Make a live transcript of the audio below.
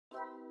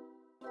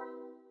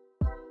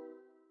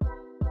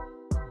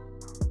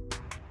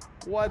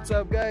What's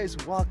up, guys?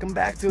 Welcome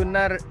back to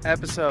another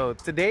episode.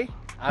 Today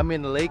I'm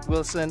in Lake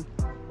Wilson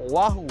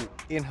Oahu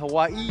in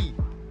Hawaii.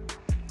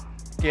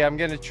 Okay, I'm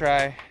gonna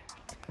try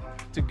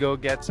to go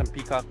get some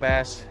peacock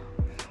bass.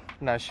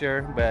 Not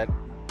sure, but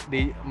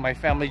my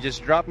family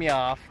just dropped me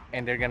off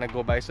and they're gonna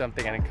go buy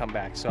something and then come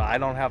back, so I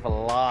don't have a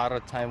lot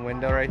of time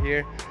window right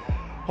here.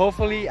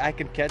 Hopefully I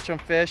can catch some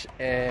fish,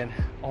 and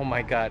oh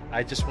my god,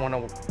 I just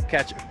want to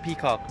catch a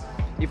peacock.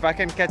 If I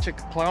can catch a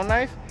clown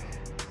knife,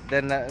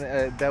 then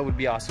that would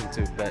be awesome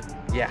too. But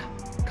yeah,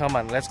 come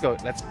on, let's go,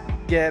 let's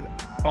get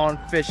on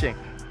fishing.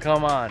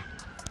 Come on.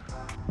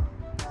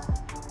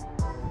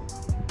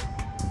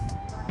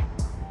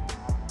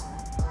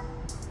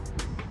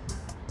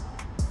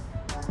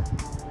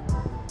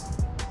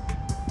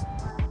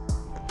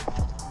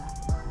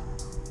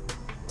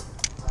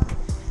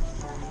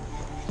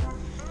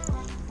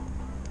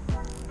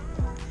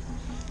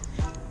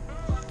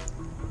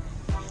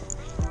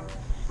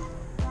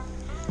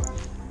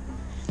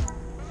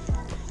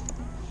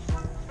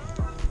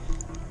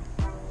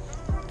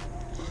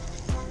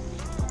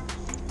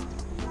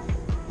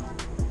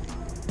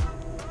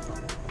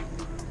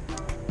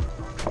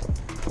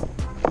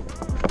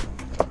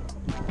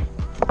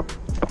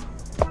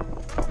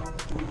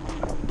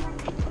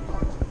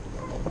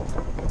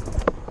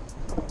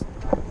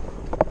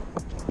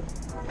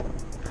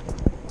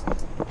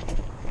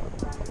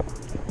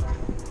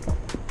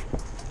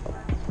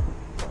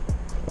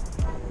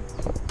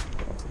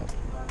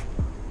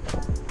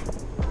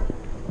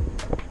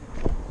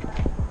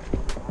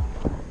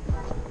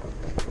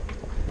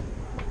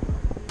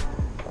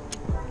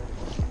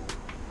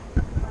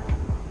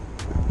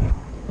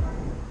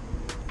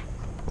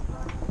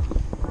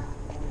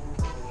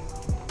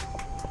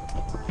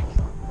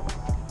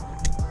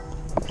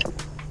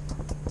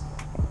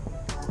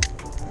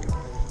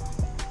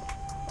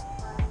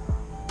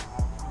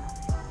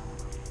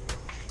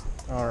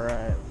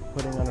 Alright,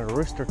 putting on a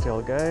rooster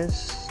tail,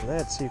 guys.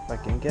 Let's see if I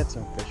can get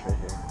some fish right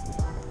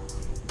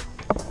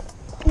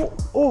here.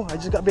 Oh, I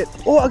just got bit.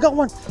 Oh, I got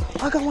one.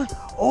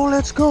 Oh,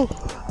 let's go.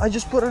 I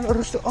just put on a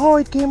rooster. Oh,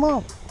 it came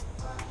off.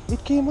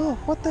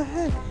 What the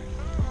heck?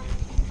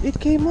 It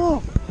came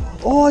off.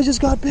 Oh, I just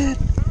got bit.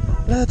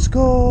 Let's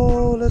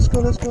go. I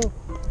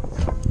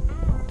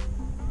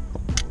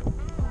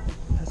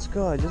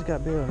just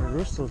got bit on a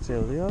rooster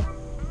tail, yo.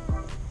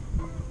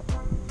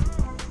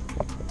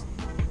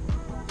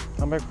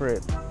 Come back for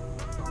it.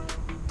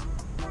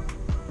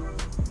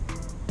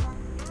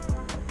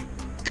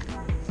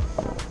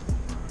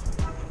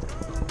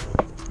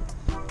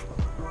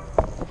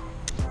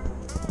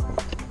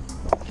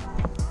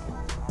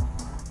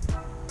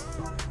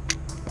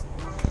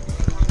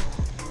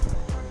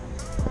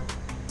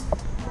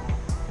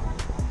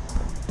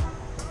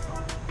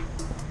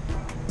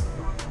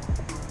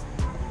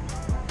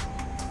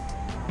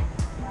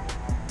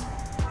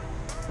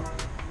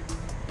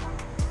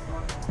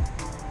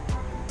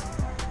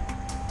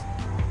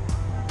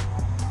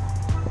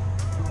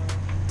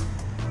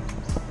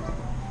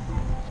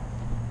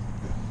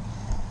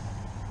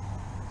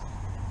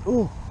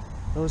 Ooh,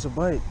 that was a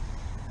bite.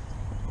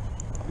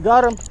 I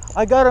got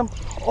him.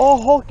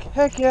 Oh,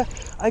 heck yeah,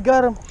 I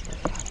got him.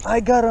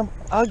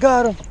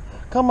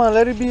 Come on,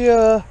 let it be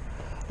a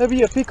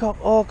peacock.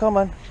 Oh, come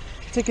on,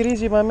 take it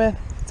easy, my man.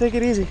 Take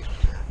it easy.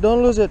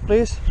 Don't lose it,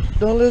 please.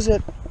 Don't lose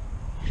it,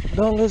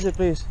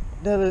 please.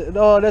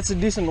 Oh, that's a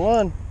decent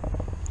one.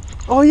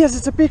 Oh yes,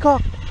 it's a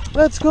peacock.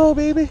 Let's go,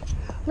 baby.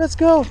 Let's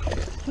go.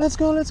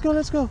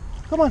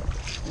 Come on.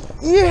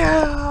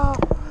 Yeah.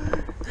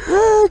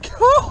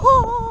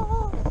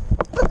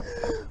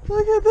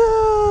 Look at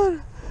that!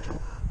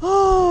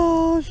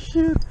 Oh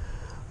shit!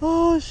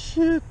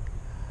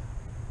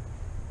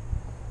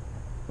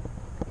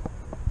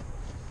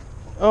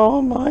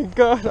 Oh my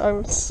god,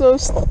 I'm so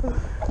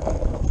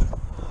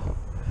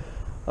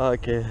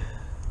okay.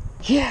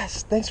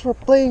 Yes, thanks for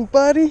playing,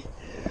 buddy.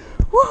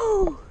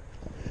 Woo!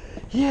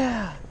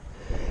 Yeah.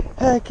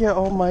 Heck yeah!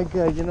 Oh my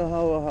god, you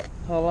know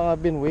how long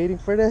I've been waiting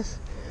for this?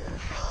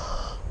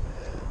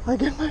 I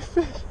got my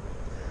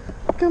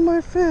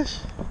fish.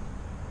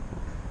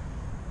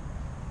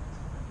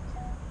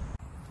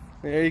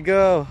 There you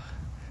go.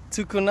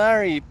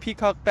 Tukunari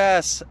peacock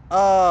bass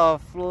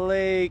off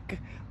Lake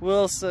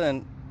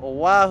Wilson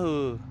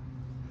Oahu.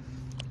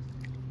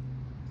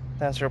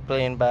 Thanks for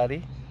playing,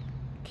 buddy.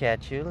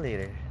 Catch you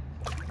later.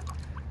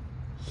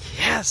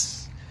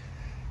 Yes.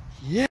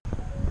 Yeah.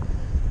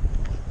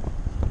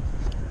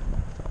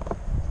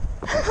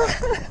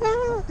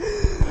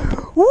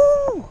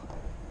 Woo!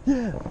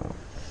 Yeah.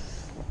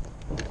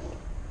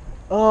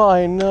 Oh,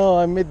 I know,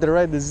 I made the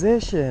right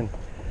decision.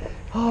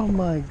 Oh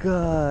my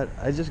god.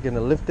 I'm just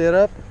gonna lift it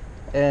up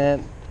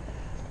and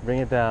bring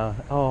it down.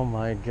 Oh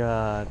my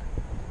god.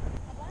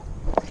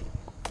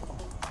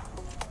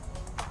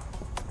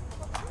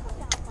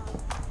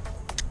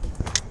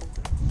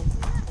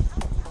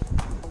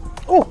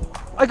 Oh,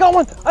 I got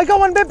one,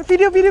 babe.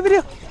 Video. Babe,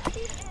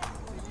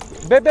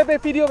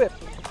 video, babe.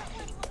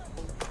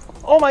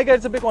 Oh my god,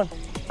 it's a big one.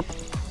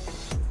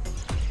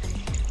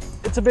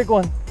 It's a big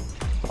one.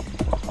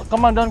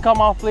 Come on, don't come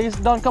off, please.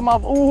 Don't come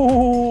off.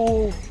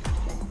 Ooh.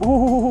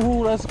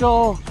 Ooh, let's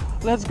go.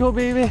 Let's go,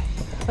 baby.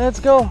 Let's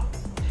go.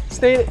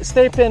 Stay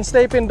pinned,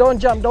 stay pinned. Don't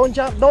jump, don't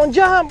jump, don't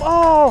jump.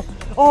 Oh,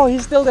 oh,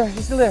 he's still there.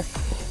 He's still there.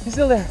 He's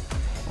still there.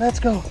 Let's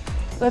go.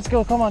 Let's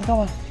go. Come on, come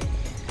on.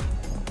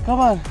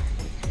 Come on.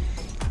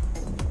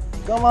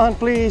 Come on,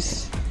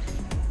 please.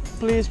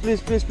 Please,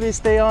 please, please, please.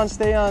 Stay on,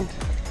 stay on.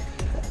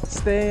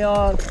 Stay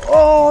on.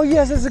 Oh,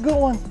 yes, it's a good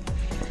one.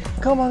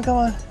 Come on, come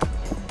on.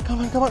 Come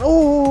on, come on.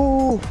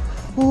 Oh,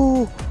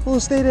 oh, oh,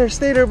 stay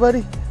there,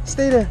 buddy.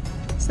 Stay there.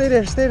 Stay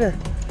there, stay there.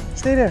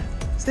 Stay there.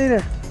 Stay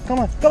there. Come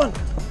on, come on.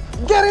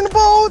 Get in the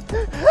boat.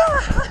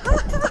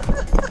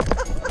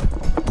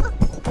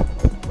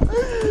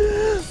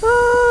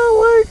 Oh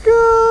my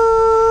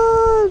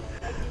god.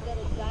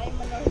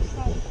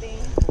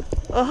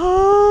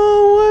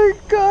 Oh my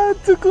god,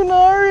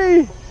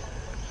 tukunari.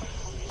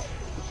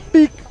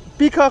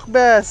 Peacock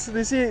bass.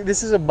 You see,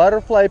 this is a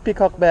butterfly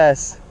peacock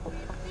bass.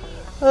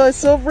 Oh, it's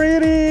so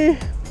pretty.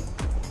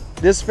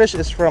 This fish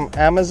is from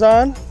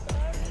Amazon.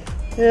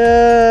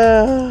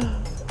 Yeah.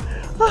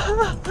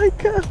 Oh my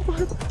god.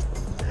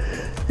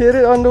 Hit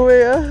it on the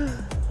way.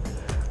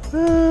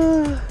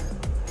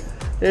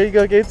 There you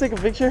go. Can you take a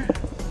picture?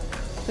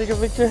 Take a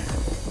picture.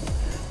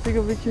 Take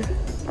a picture.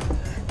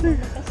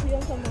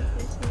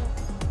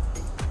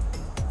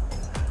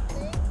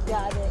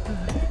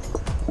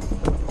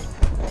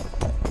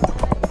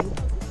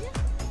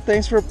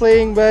 Thanks for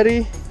playing,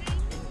 buddy.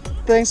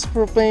 Thanks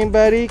for playing,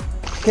 buddy.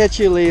 Catch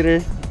you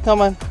later.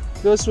 Come on,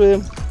 go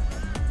swim.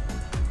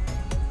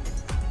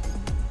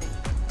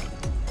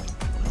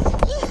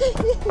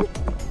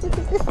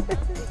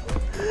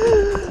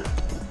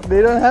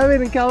 They don't have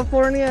it in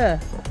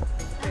California.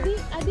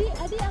 Adi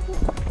aku.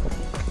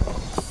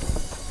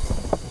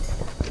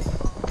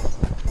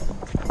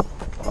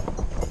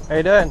 How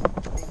you doing?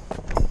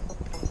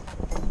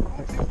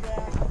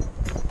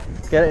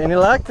 Get any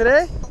luck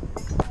today?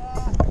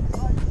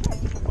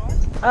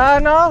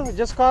 No,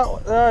 just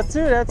caught 2,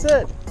 that's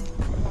it.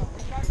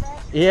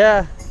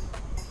 Yeah.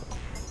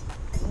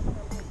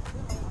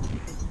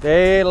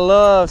 They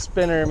love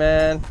spinner,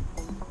 man.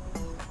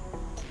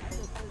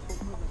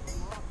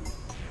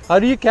 How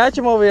do you catch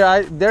them over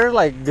here? There are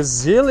like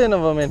gazillion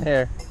of them in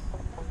here.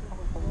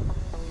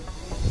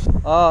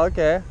 Oh,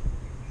 okay.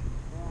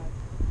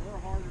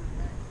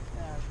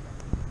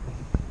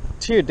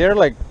 Dude, they're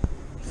like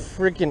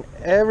freaking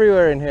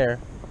everywhere in here.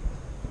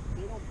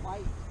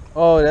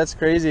 Oh, that's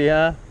crazy,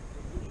 huh?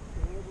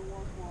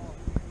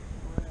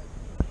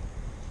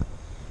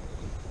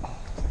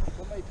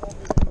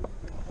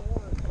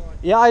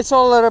 Yeah, I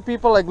saw a lot of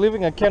people like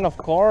leaving a can of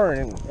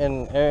corn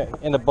in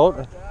the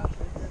boat.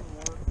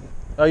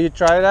 Oh, you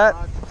try that?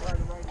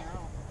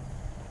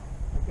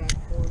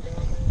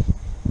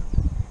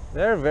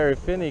 They're very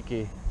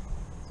finicky.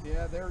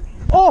 Yeah, they're.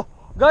 Oh,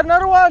 got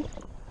another one.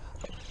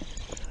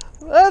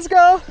 Let's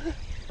go.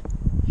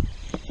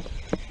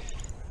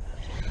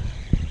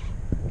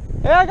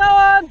 Hey, I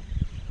got one.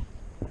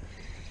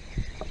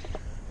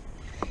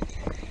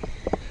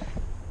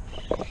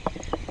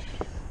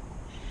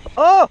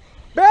 Oh,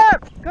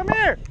 babe, come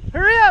here.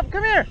 Hurry up,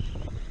 come here.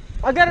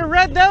 I got a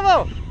red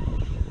devil.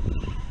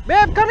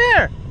 Babe, come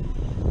here.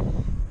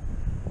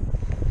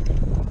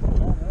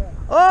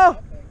 Oh,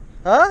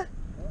 huh?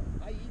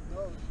 I eat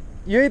those.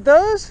 You eat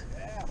those?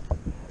 Yeah.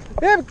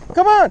 Babe,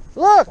 come on,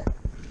 look.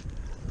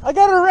 I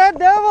got a red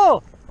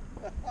devil.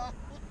 Let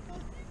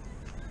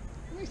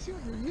me see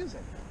what you're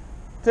using.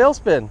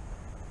 Tailspin.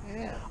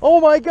 Yeah. Oh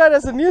my god,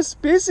 that's a new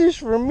species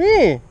for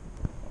me.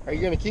 Are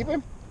you gonna keep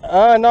him?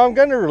 No, I'm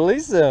gonna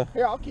release him.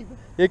 Here, I'll keep him.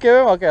 You keep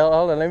him? Okay,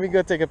 hold on. Let me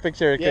go take a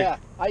picture. Okay. Yeah,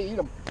 I eat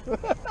them.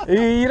 You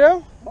eat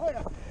them? Oh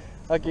yeah.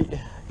 Okay.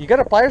 You got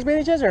a pliers by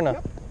any chance or no?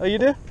 Yep. Oh, you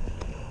do?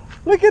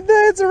 Look at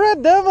that. It's a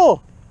red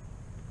devil.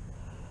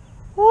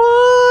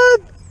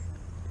 What?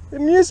 A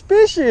new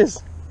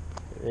species.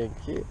 Thank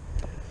you.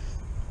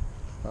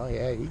 Oh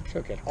yeah, he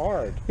took it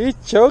hard. He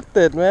choked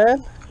it,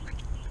 man.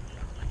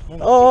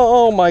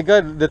 Oh my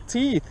god, the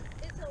teeth.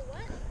 It's a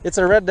what? It's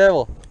a red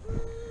devil.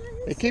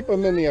 They keep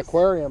them in the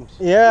aquariums.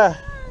 Yeah.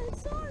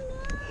 It's so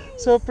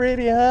nice. So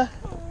pretty, huh?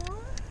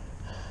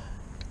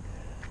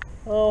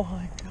 Aww. Oh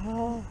my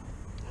god.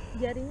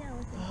 Jarinya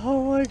apa sih? Oh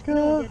my No,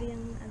 god. jari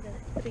yang ada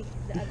trik,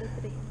 ada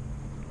trik.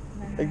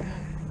 Nah, Like-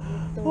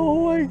 gitu. Oh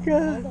my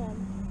god. Hold on.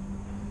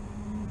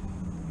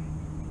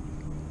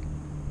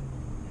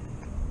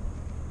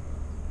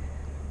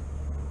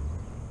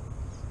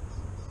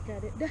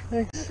 Got it. Dah,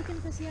 Thanks. masukin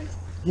kasihan.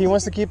 He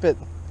wants to keep it.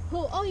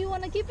 Oh, you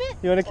wanna keep it?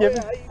 You want to keep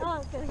it?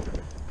 Oh, okay.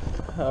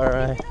 All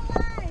right.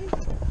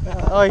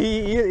 Nice. Oh,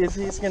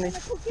 he's gonna.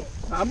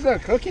 I'm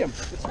gonna cook him.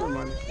 It's for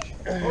money.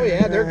 Oh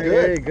yeah, they're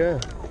There you good. go.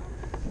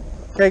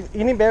 Kayak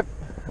ini beb,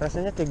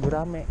 rasanya kayak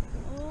gurame.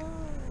 Oh.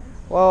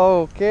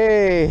 Wow,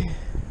 okay.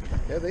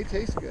 Yeah, they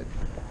taste good.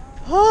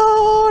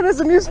 Oh,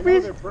 there's a new I know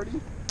species. they're pretty.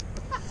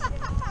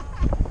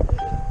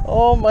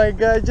 Oh my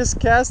god, just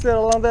cast it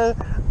along the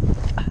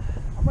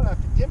I'm gonna have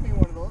to get me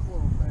one of those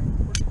little things.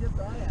 Where'd you get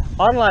that at?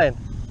 online.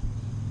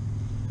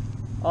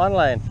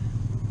 Online.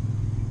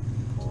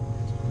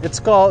 It's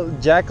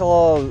called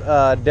jackal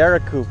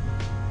Daracoup.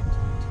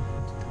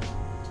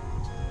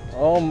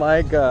 Oh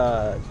my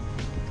god.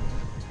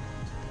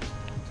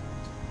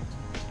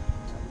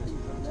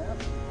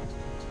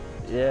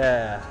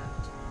 Yeah.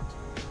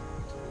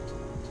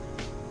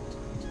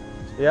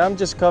 Yeah, I'm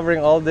just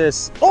covering all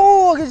this.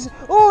 Oh,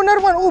 oh,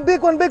 another one. Oh,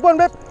 big one, babe.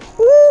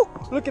 Woo!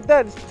 Look at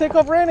that. It's take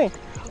off raining.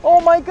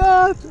 Oh my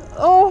god.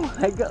 Oh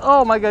my god.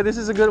 Oh my god. This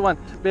is a good one,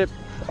 babe.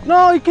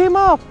 No, it came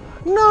off.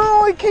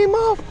 No, it came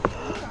off.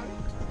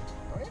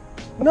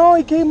 No,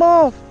 it came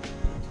off.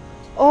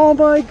 Oh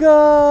my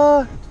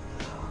god.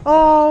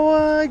 Oh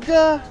my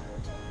god.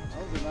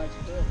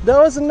 That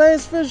was a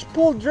nice fish.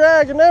 Pull,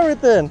 drag, and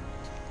everything.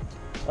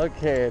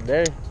 Okay,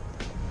 there.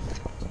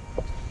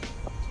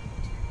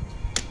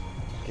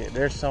 Okay,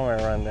 there's somewhere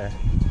around there.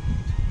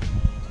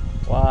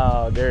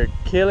 Wow, they're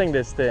killing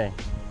this thing.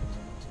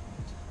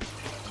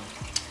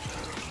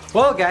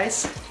 Well,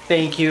 guys,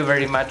 thank you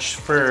very much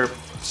for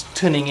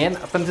tuning in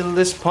up until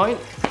this point.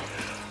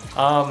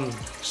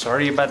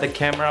 Sorry about the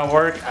camera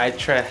work. I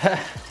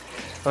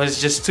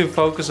was just too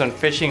focused on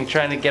fishing,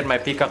 trying to get my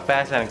peacock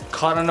bass, and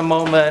caught in a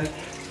moment.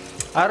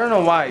 I don't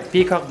know why.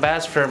 Peacock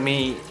bass for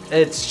me,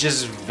 it's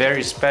just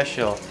very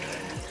special.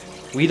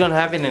 We don't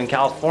have it in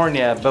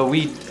California, but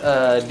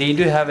they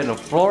do have it in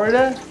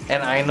Florida,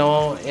 and I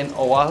know in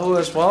Oahu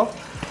as well,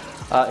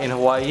 in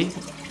Hawaii.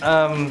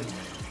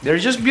 They're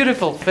just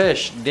beautiful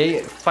fish. They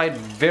fight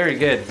very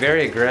good,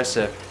 very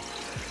aggressive.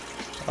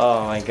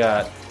 Oh my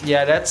god.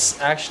 Yeah, that's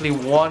actually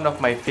one of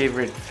my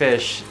favorite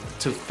fish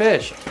to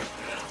fish.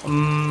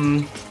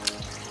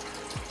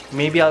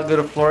 Maybe I'll go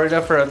to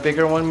Florida for a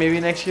bigger one maybe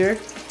next year.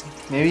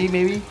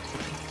 Maybe.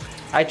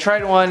 I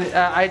tried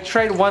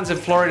once in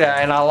Florida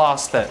and I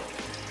lost it.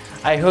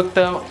 I hooked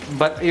them,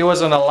 but it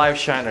was on a live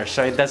shiner,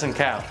 so it doesn't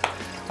count.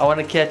 I want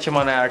to catch them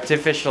on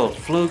artificial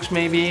flukes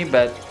maybe,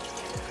 but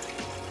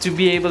to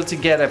be able to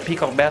get a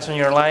peacock bass on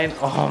your line,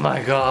 oh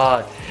my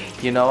god.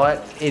 You know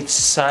what?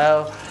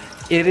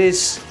 It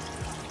is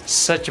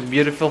such a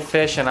beautiful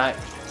fish, and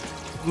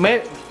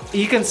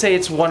you can say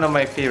it's one of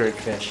my favorite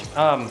fish.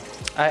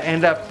 I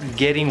end up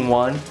getting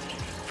one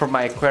for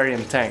my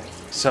aquarium tank.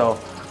 So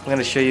I'm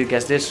gonna show you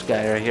guys this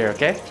guy right here,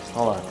 okay?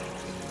 Hold on.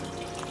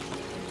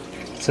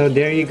 So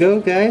there you go,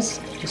 guys.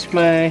 It's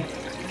my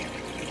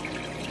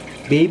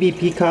baby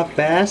peacock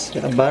bass,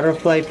 a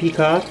butterfly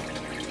peacock.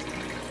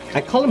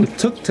 I call him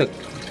Tuk Tuk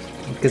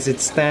because it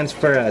stands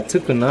for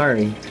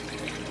Tukunari.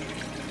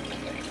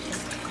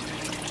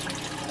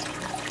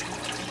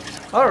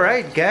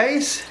 Alright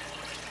guys,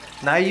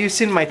 now you've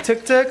seen my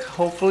Tuk Tuk.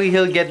 Hopefully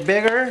he'll get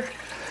bigger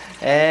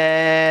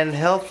and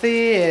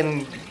healthy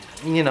and,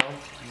 you know,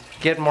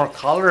 get more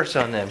colors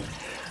on him.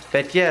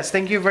 But yes,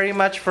 thank you very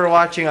much for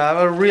watching.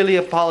 I really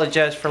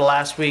apologize for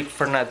last week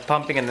for not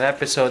pumping an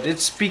episode.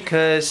 It's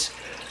because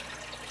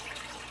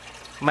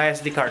my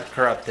SD card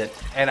corrupted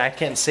and I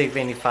can't save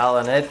any file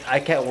on it. I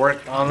can't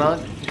work on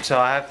it, so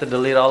I have to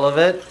delete all of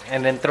it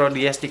and then throw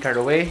the SD card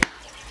away,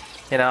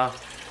 you know.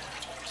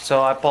 So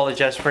I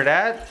apologize for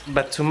that.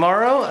 But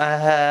tomorrow I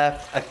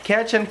have a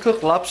catch and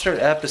cook lobster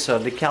episode,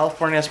 the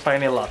California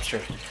spiny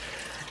lobster.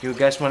 You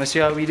guys want to see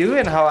how we do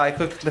and how I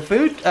cook the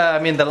food?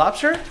 The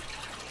lobster?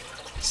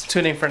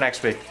 Tune in for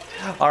next week.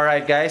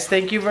 Alright guys,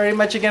 thank you very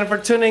much again for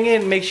tuning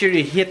in. Make sure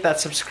you hit that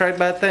subscribe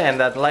button and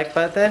that like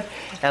button,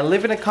 and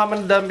leave in a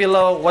comment down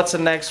below what's the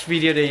next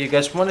video that you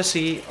guys want to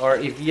see, or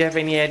if you have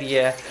any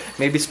idea,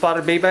 maybe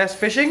spotted bay bass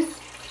fishing?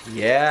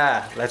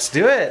 Yeah, let's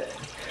do it.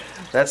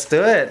 Let's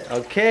do it.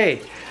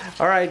 Okay.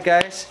 Alright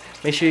guys,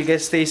 make sure you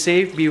guys stay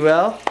safe, be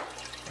well,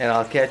 and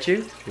I'll catch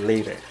you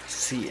later.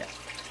 See ya.